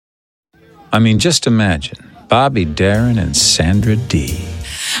I mean, just imagine Bobby, Darin, and Sandra D.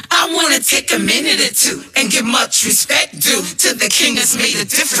 I want to take a minute or two and give much respect due to the king that's made a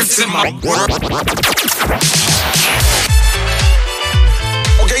difference in my world.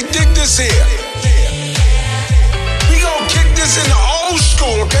 Okay, dig this here. We gonna kick this in the old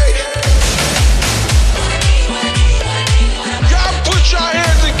school, okay? Y'all put your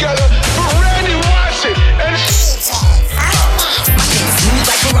hands together for Randy Watson and Smooth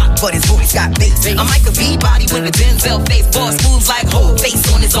like a rock, but his voice got bass. I'm like a V-body with a Denzel face. Boss moves like whole face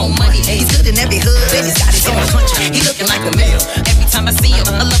on his own money. He's good in every hood, and he's got his own country. He looking like a male. Every time I see him,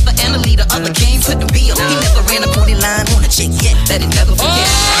 a lover and a leader. Other games couldn't be him. He never ran a booty line on a chick yet that he never forget.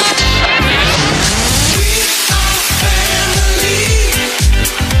 We are family.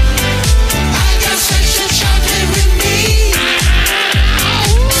 I got such a chocolate with me.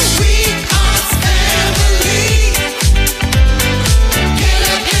 We are family.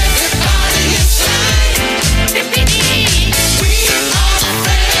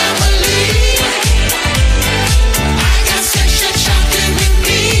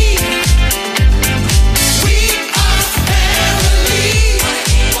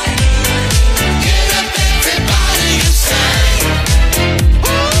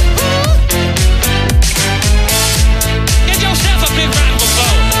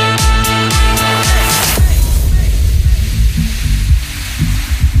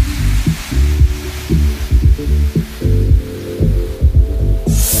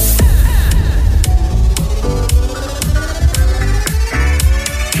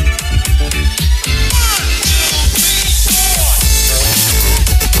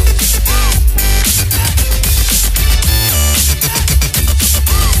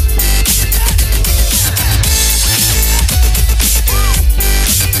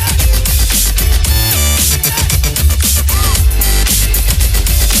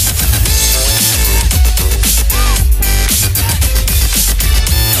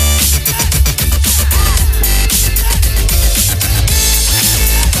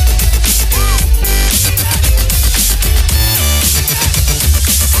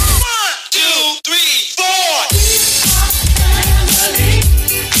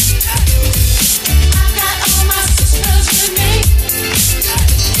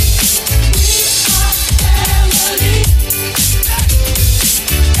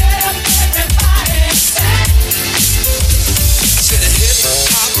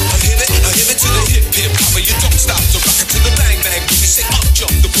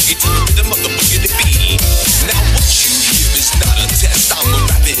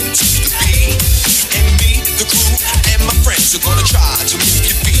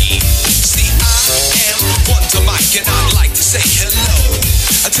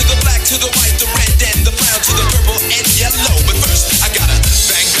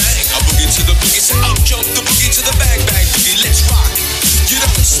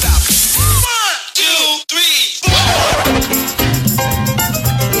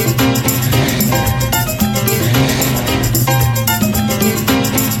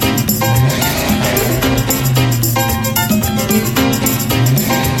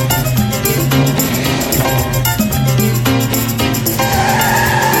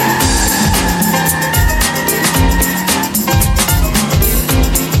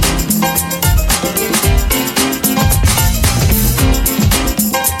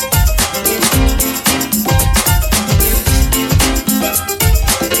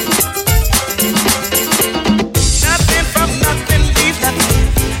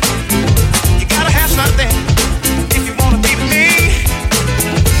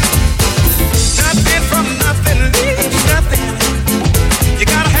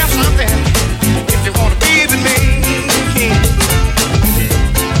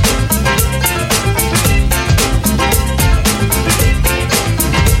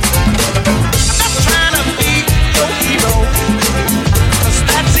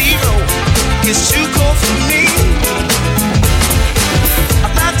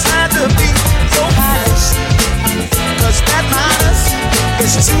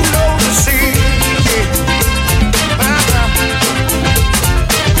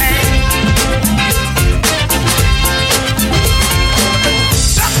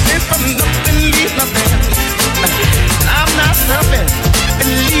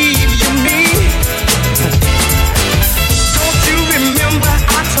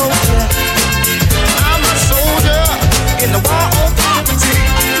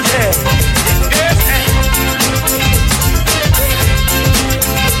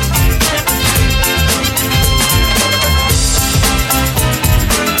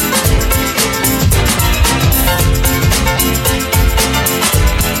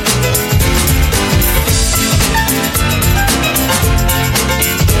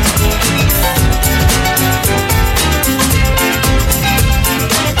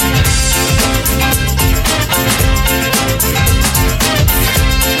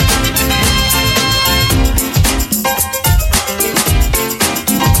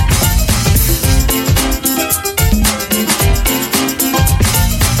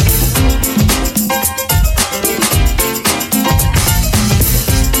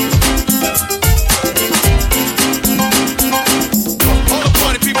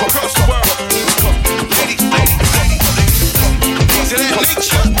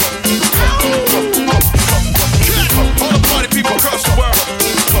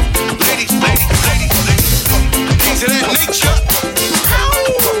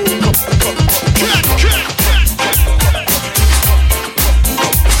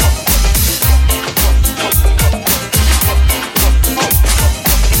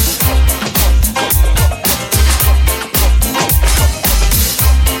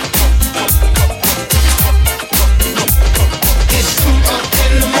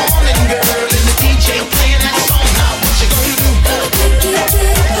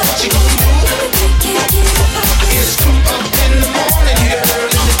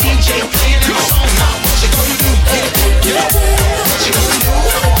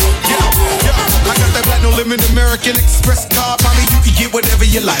 American Express card, mommy, you can get whatever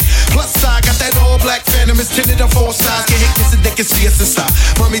you like. Plus I got that all black Phantom, it's tinted on 4 sides. Get hit, kiss it, they can see us inside.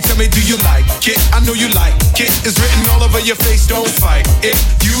 Mommy, tell me, do you like it? I know you like it. It's written all over your face, don't fight it.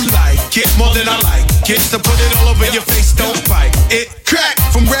 You like it more than I like it. So put it all over your face, don't fight it. Crack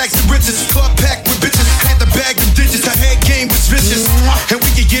from rags to riches, club packed with bitches. Had to bag them digits, the head game was vicious. And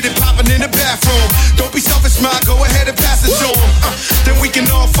we can get it poppin' in the bathroom. Don't be selfish, ma, go ahead and pass it to him. Then we can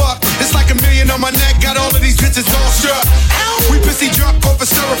all fuck. It's like $1 million on my neck, got all of these bitches all struck. We pissy drunk over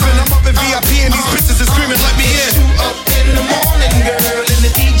syrup and I'm up in VIP and these bitches are screaming, let me in. 2 up in the morning, girl, and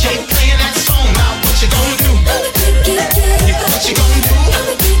the DJ playing that song. Now what you gonna do? What you gonna do?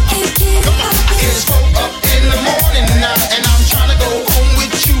 Come on, it's 4 up in the morning now, and I'm trying to go home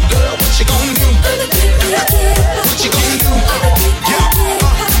with you, girl. What you gonna do? What you gonna do?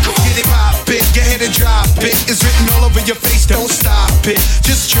 Get it, pop it, get ahead and drop it. It's written all over your face, don't stop it.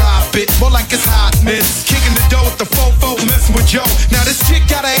 Just drop it, more like it's hot, miss. Kicking the door with the fofo, messing with Joe. Now this chick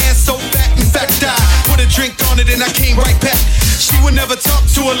got her ass so fat, in fact I put a drink on it and I came right back. She would never talk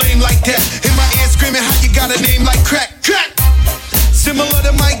to a lame like that. In my ear screaming, how you got a name like crack, crack. Similar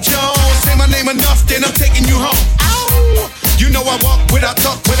to Mike Jones, say my name enough, then I'm taking you home. Ow! You know I walk without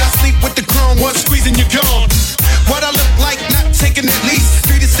talk, without sleep with the chrome, one squeezing you gone. What I look like, not taking at least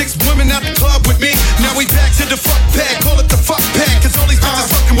 3 to 6 women out the club with me. Now we back to the fuck pad, call it the fuck pad, cause all these bitches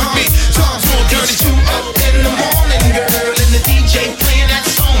fucking with me. Talk to them dirty. 2 up in the morning, girl, and the DJ playing that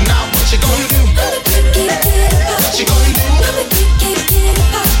song. Now what you gonna do? What you gonna do?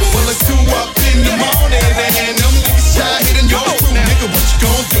 Well, it's 2 up in the morning, and them niggas out hitting your room. Nigga, what you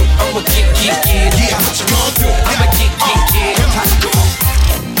gonna do? I'ma get. Yeah, what you gonna do? I'ma get.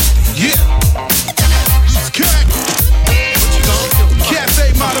 Yeah. Cut. What you gonna do?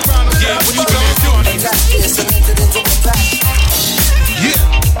 Cafe Moderano, yeah, what you gonna do? Yeah.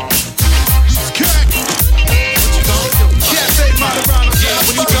 Cut. What you gonna do? Cafe Moderano, yeah,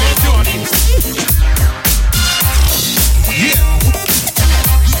 what you gonna do? Yeah.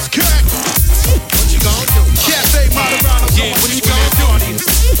 Cut. What you gonna do? Cafe Moderano, yeah, what you gonna do?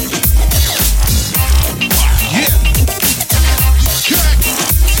 Yeah. Cut.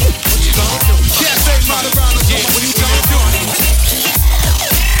 What you gonna do? Cafe Moderano, yeah, what you gonna do?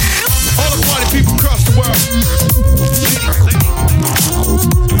 All the party people across the world.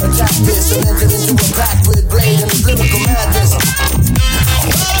 Attack this and entered into a pact with blade and lyrical madness.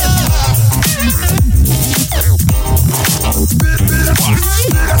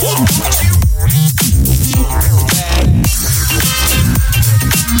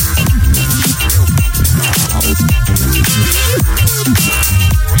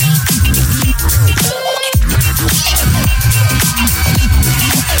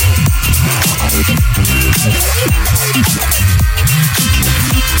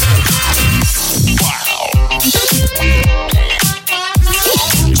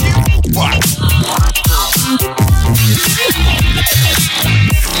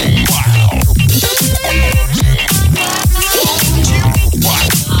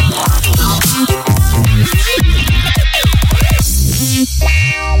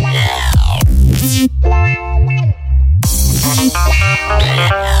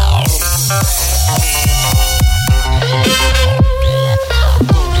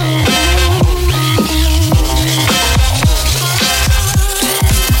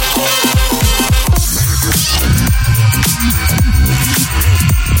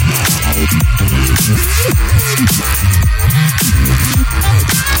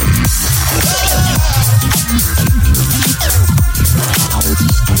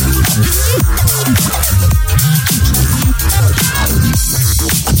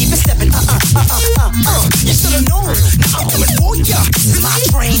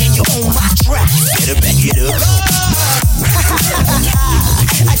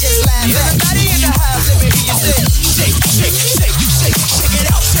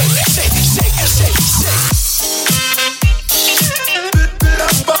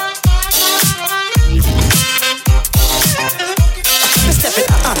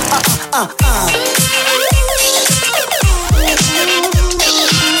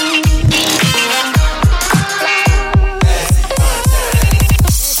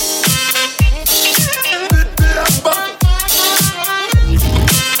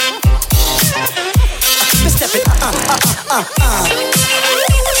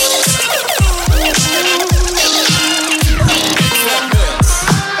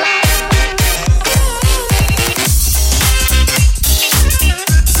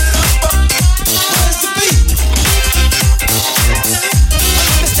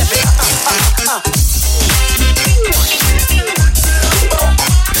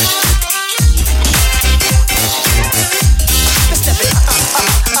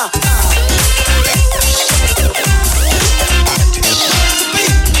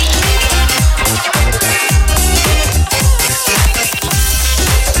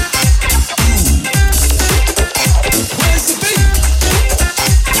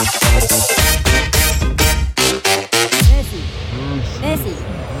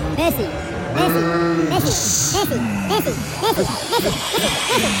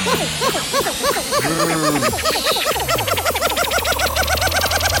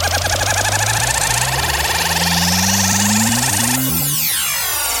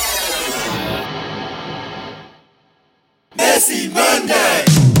 Messy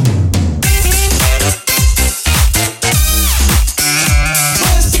Monday.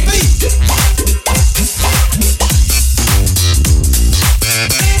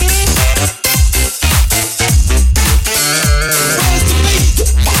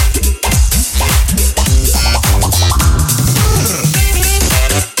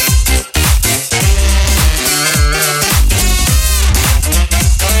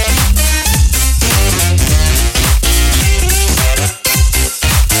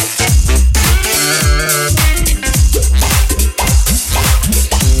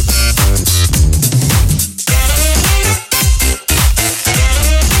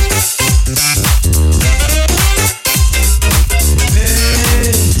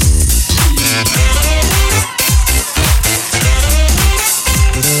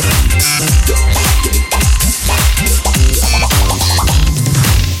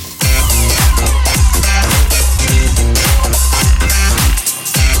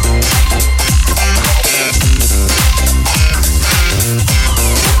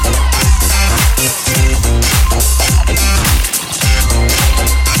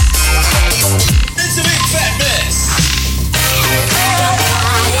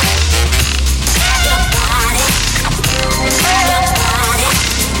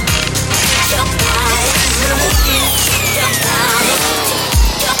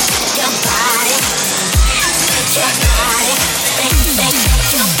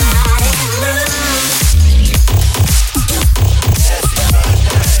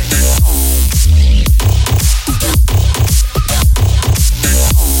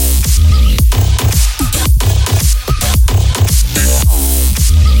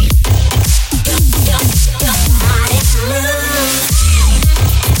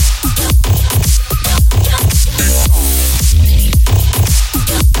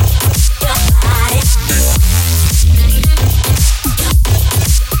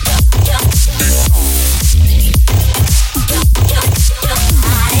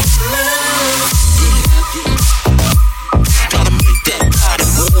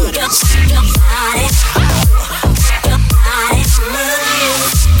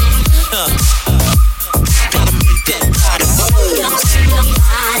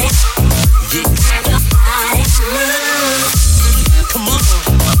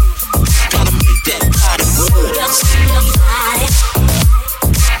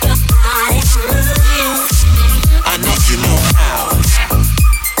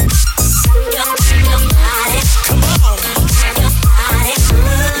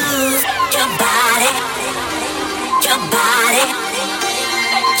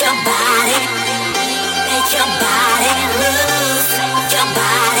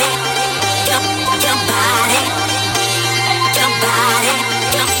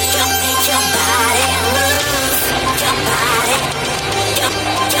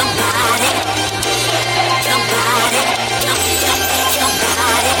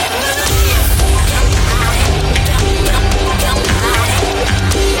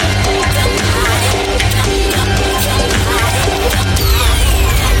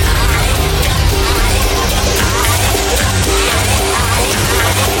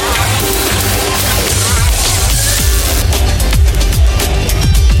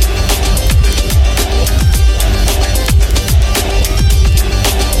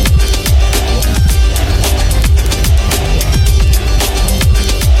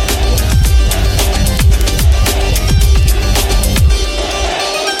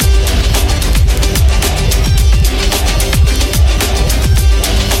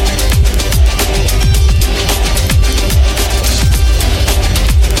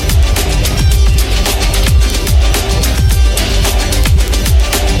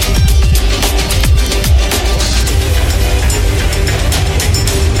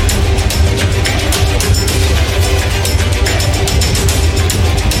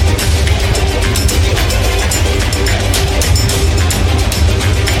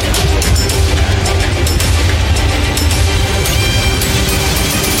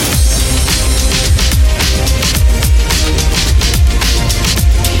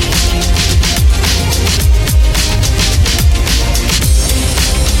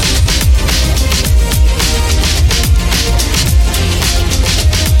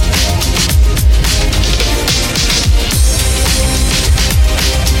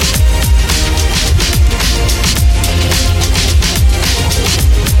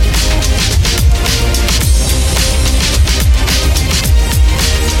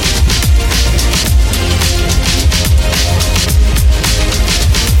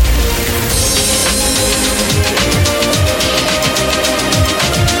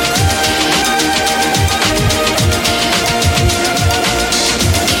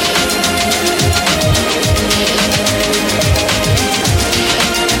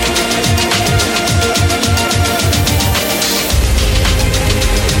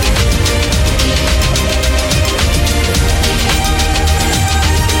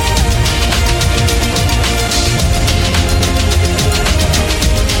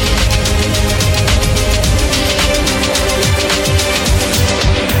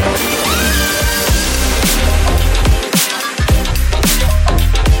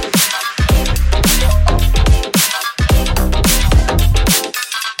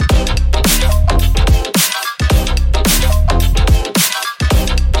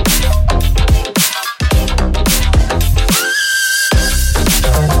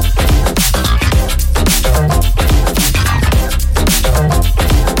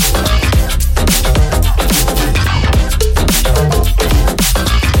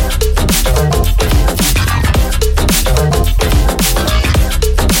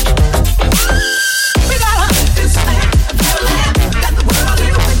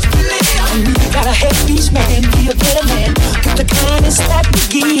 that we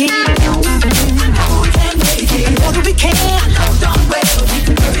give. We can make it. I know that we can. I know darn well we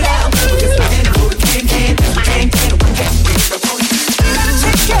can work it out. Yes, we can. We can. Gotta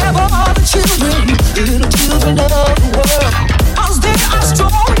take care of all the children, the little children of the world. 'Cause they are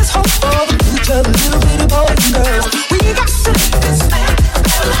strongest hope for the future, the little bitty boys and girls. We got to live this land, a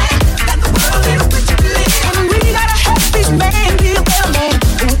better life that the world in which we live. And we gotta help these men be a better man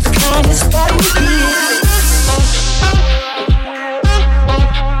with the kindness that we give.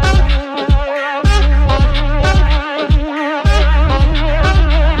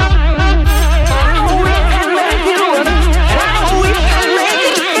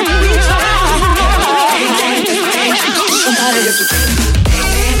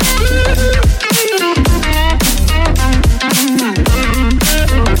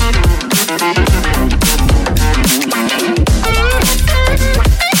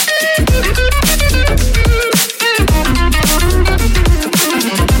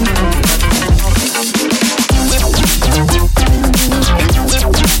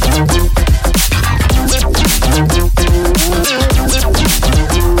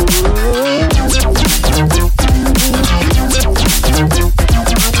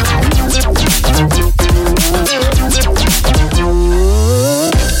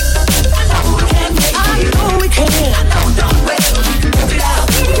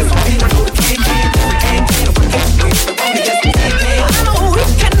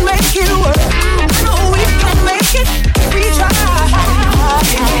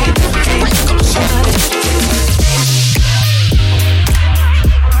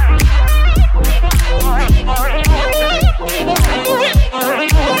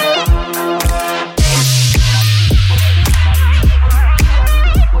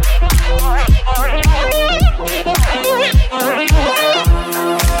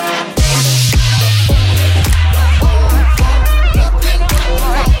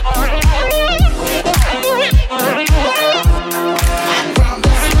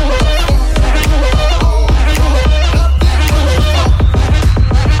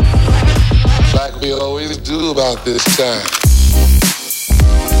 This time.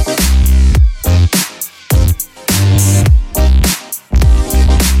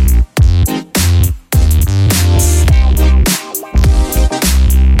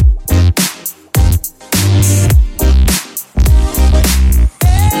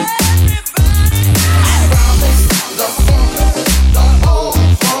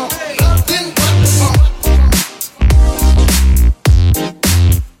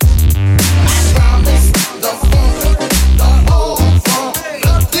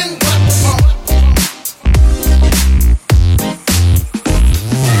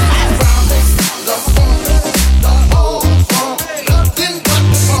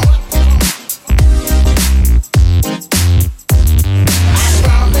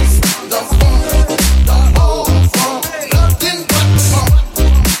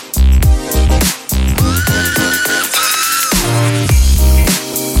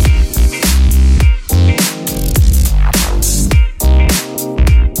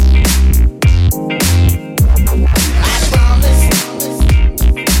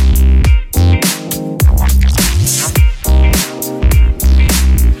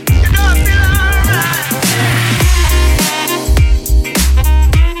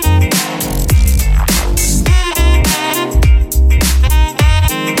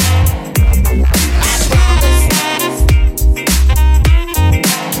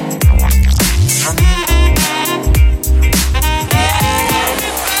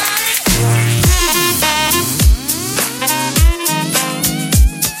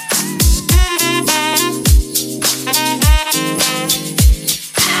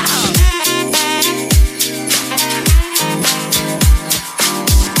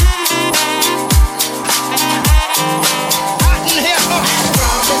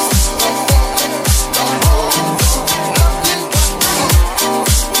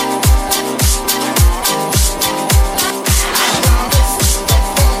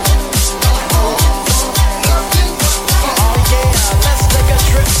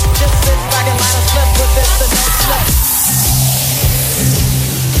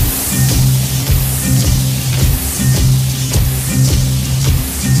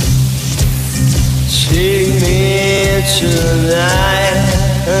 tonight.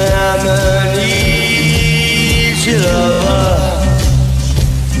 I'm an easy lover.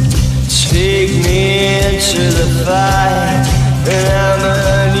 Take me into the fight. And I'm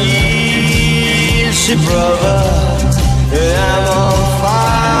an easy brother. And I'm on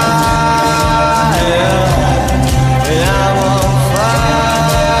fire. And I'm on fire.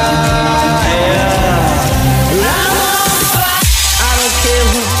 And I'm on fire. I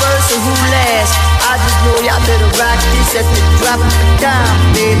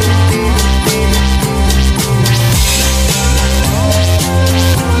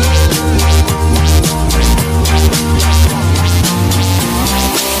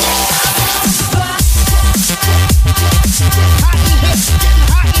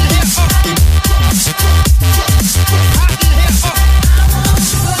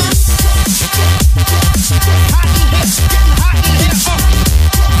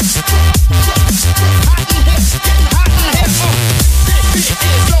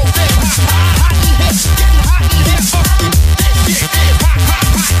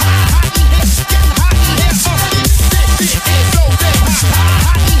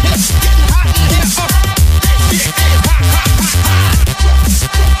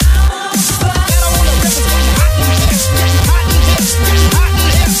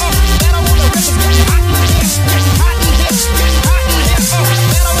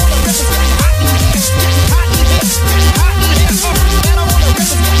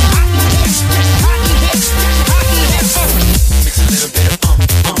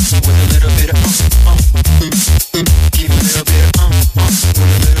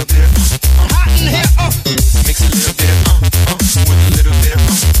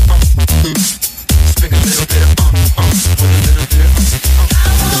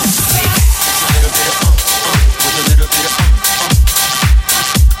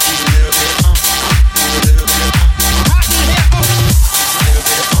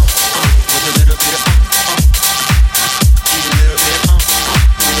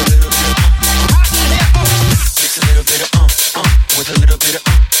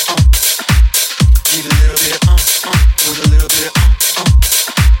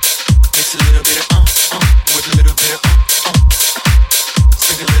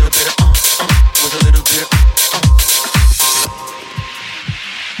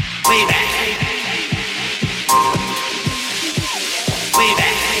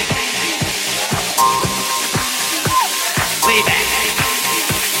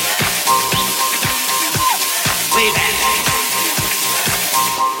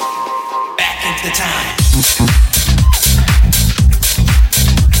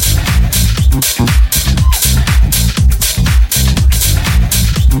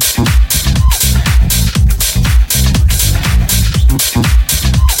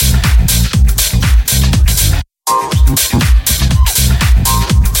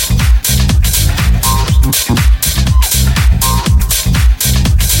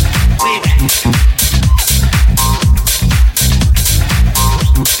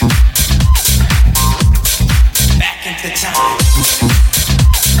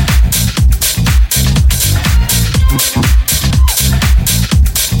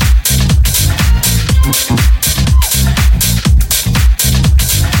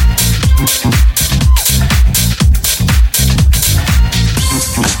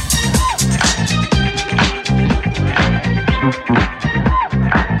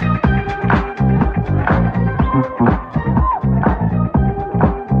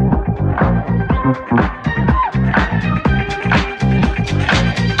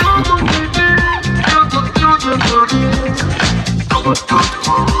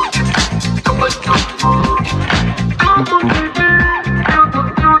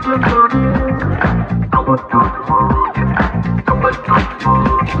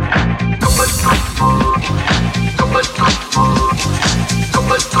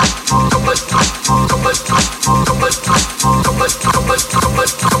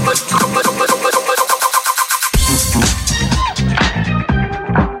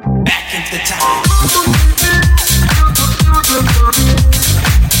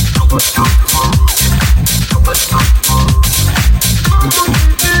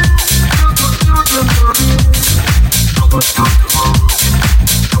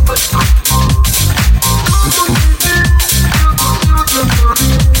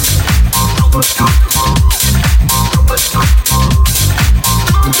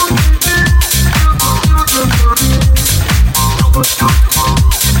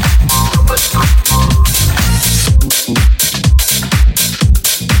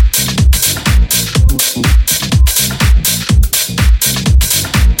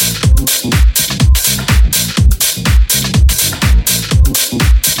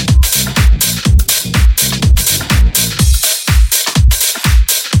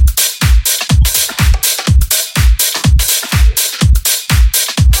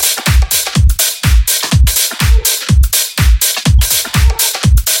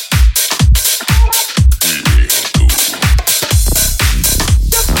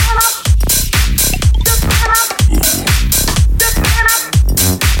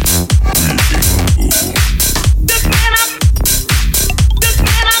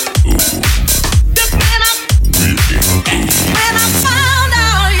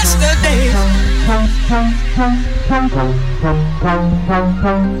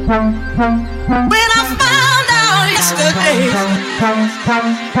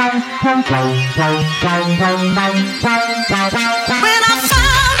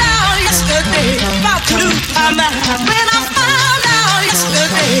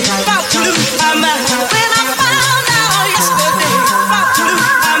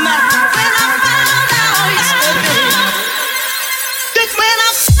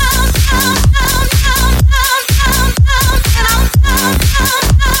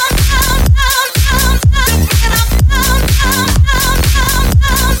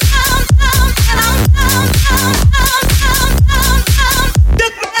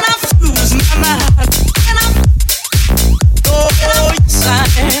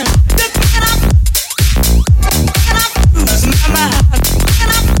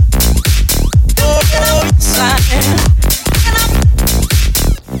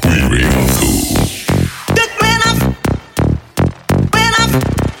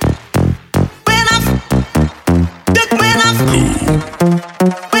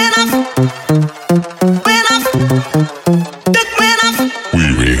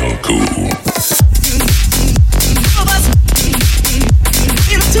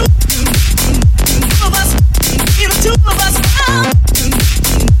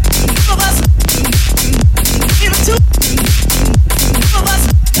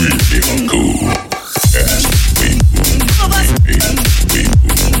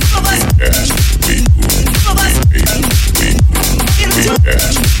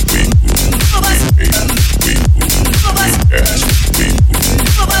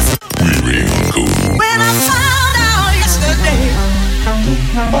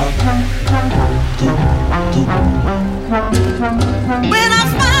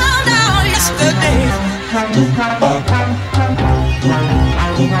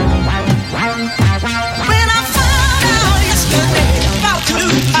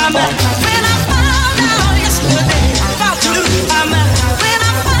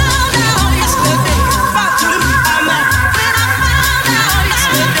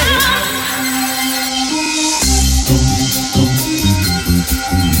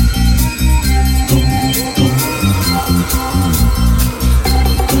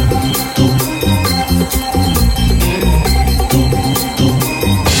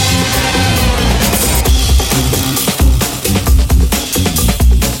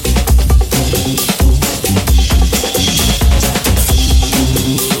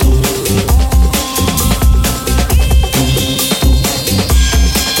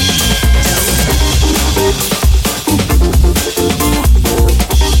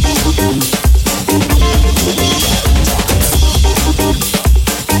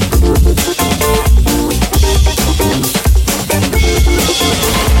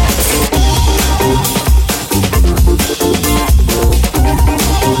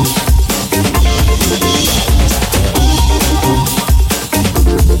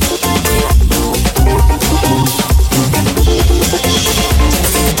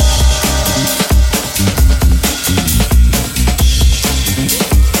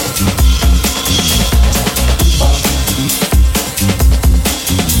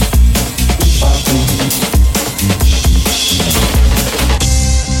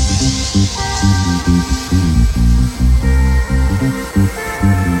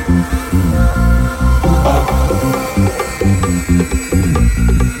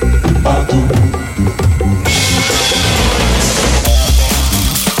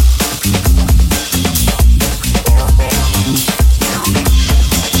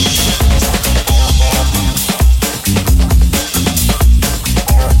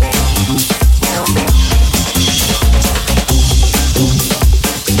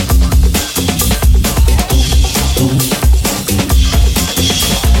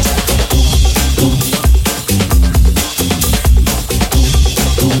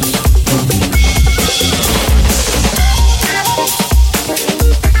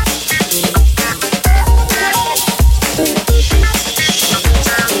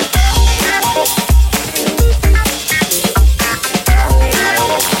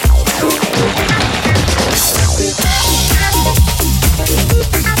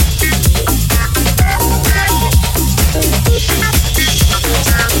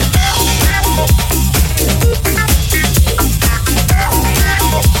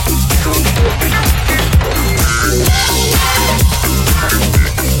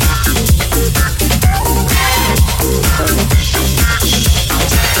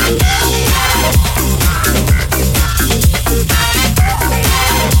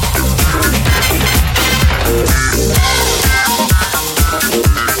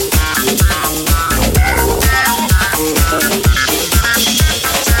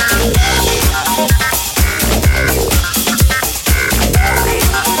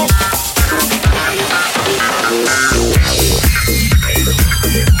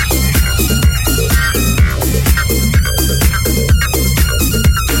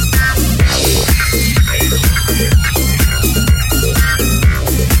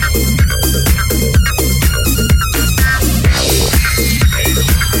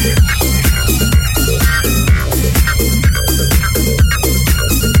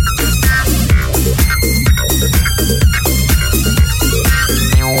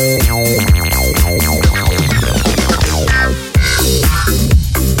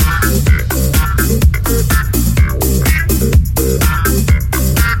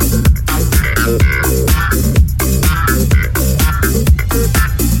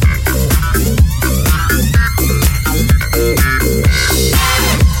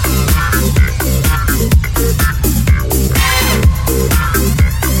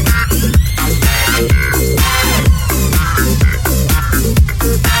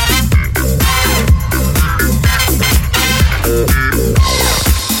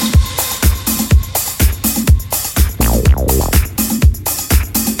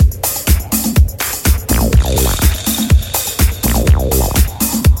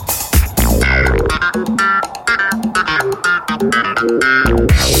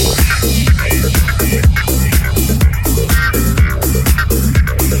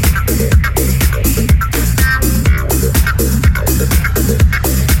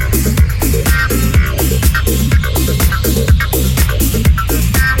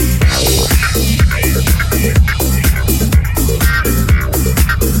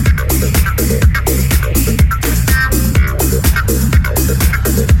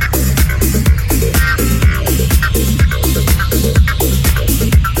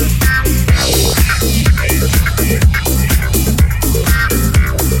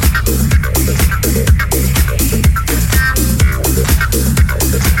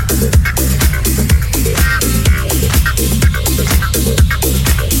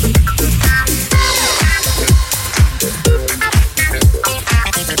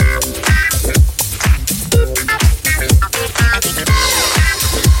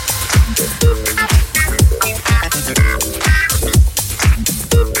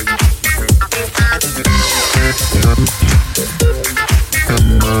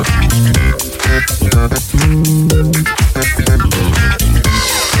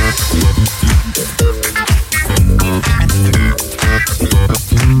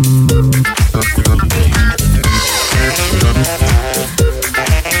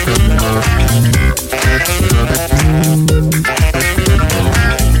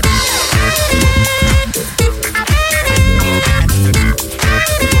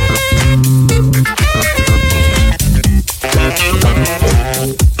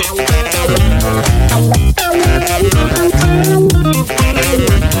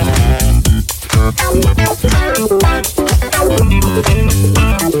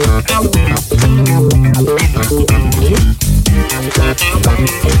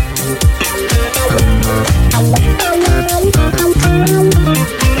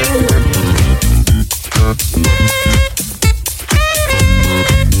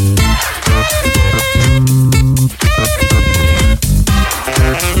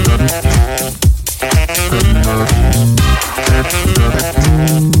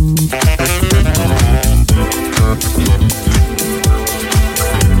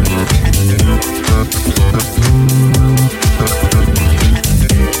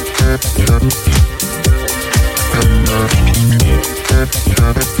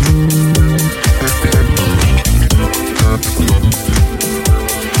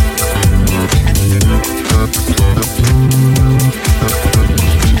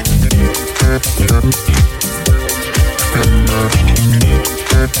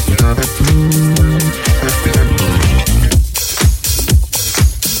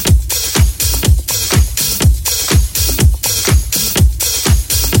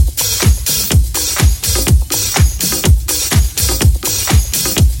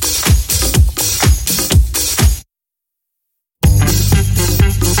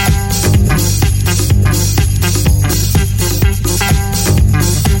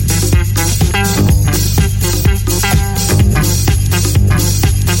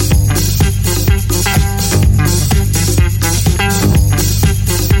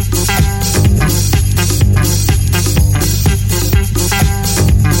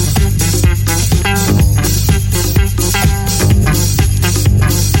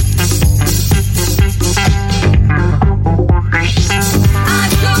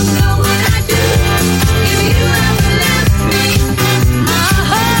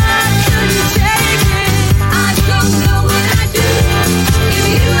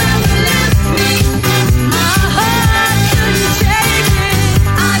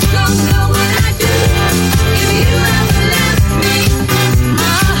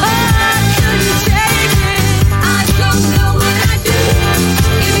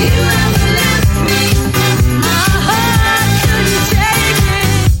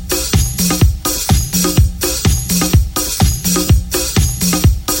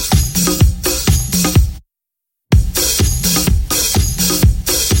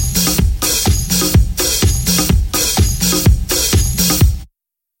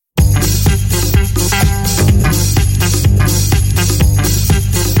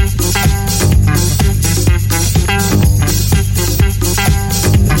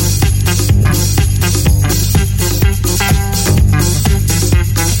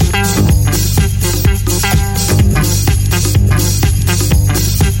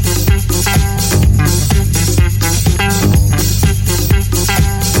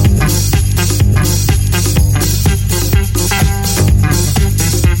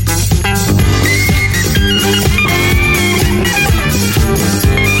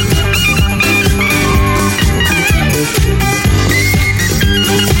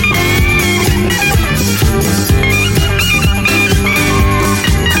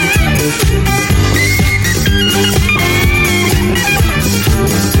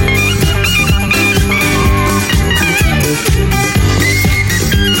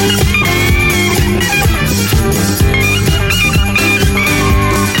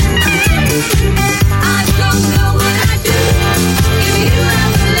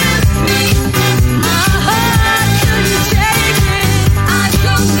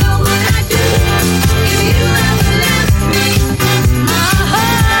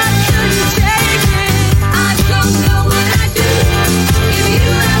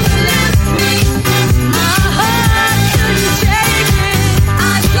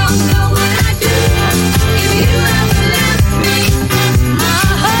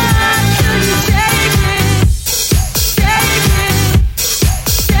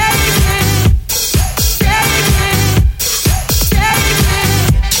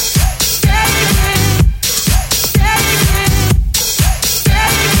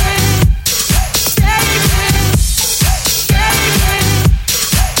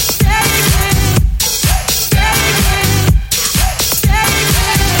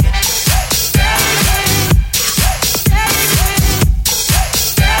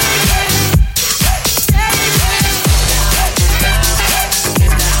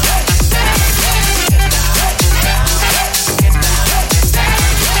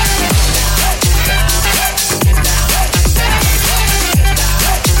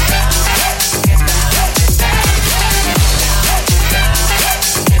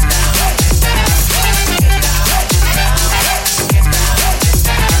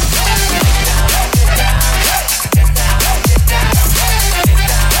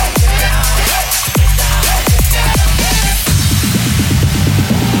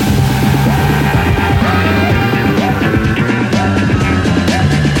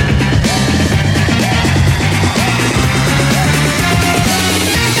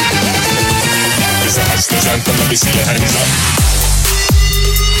hustlers anthem, let me see your hands up.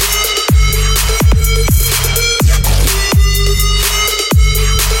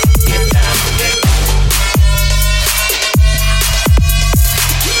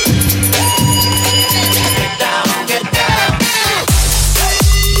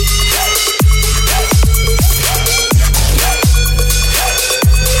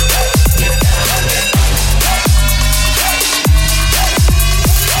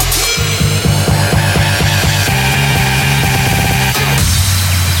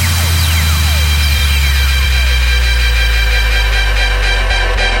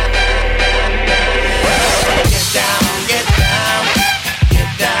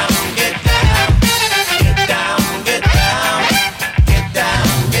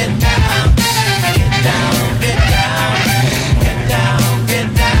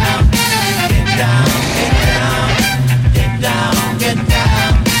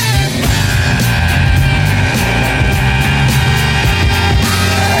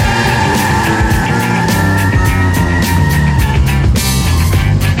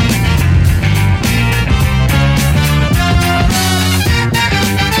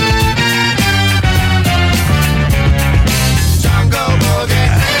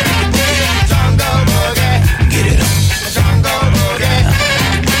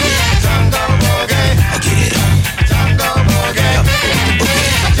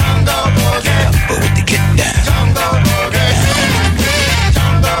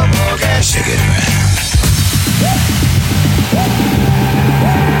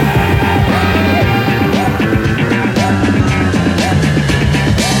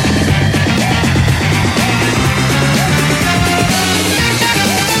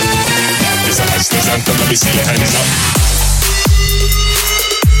 Let me see your hands up.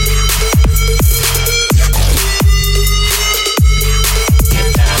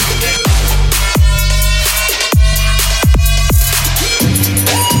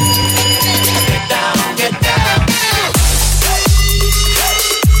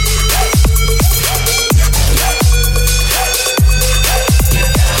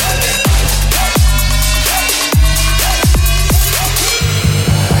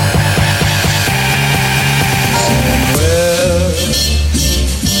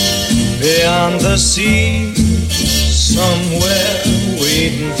 Beyond the sea, somewhere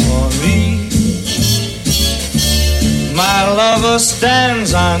waiting for me, my lover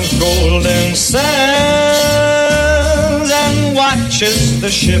stands on golden sands and watches the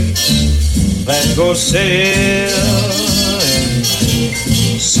ships that go sailing.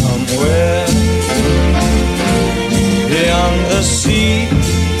 Somewhere beyond the sea,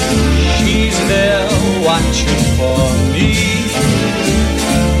 she's there watching for me.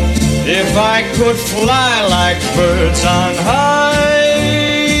 If I could fly like birds on high,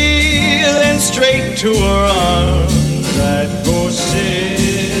 then straight to her arms I'd go sailing.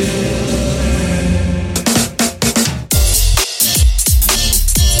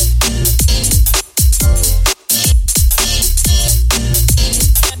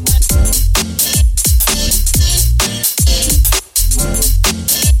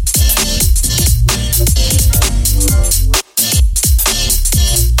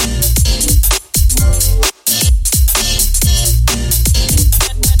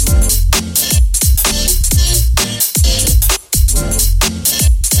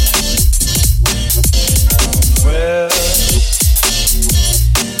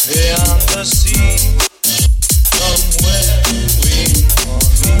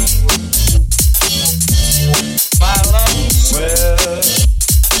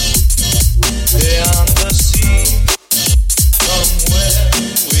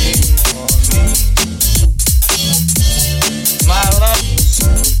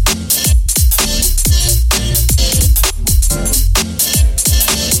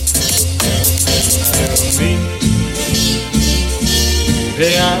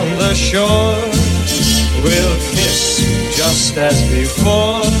 Beyond the shore, we'll kiss just as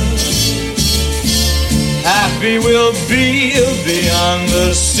before. Happy we'll be beyond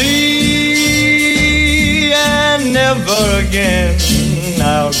the sea, and never again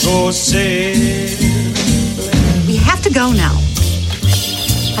I'll go sailing. We have to go now.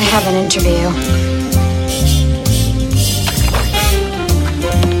 I have an interview.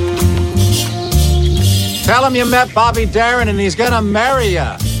 Tell him you met Bobby Darin and he's gonna marry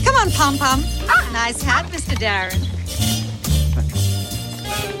you. Come on, Pom Pom. Nice hat, Mr. Darin.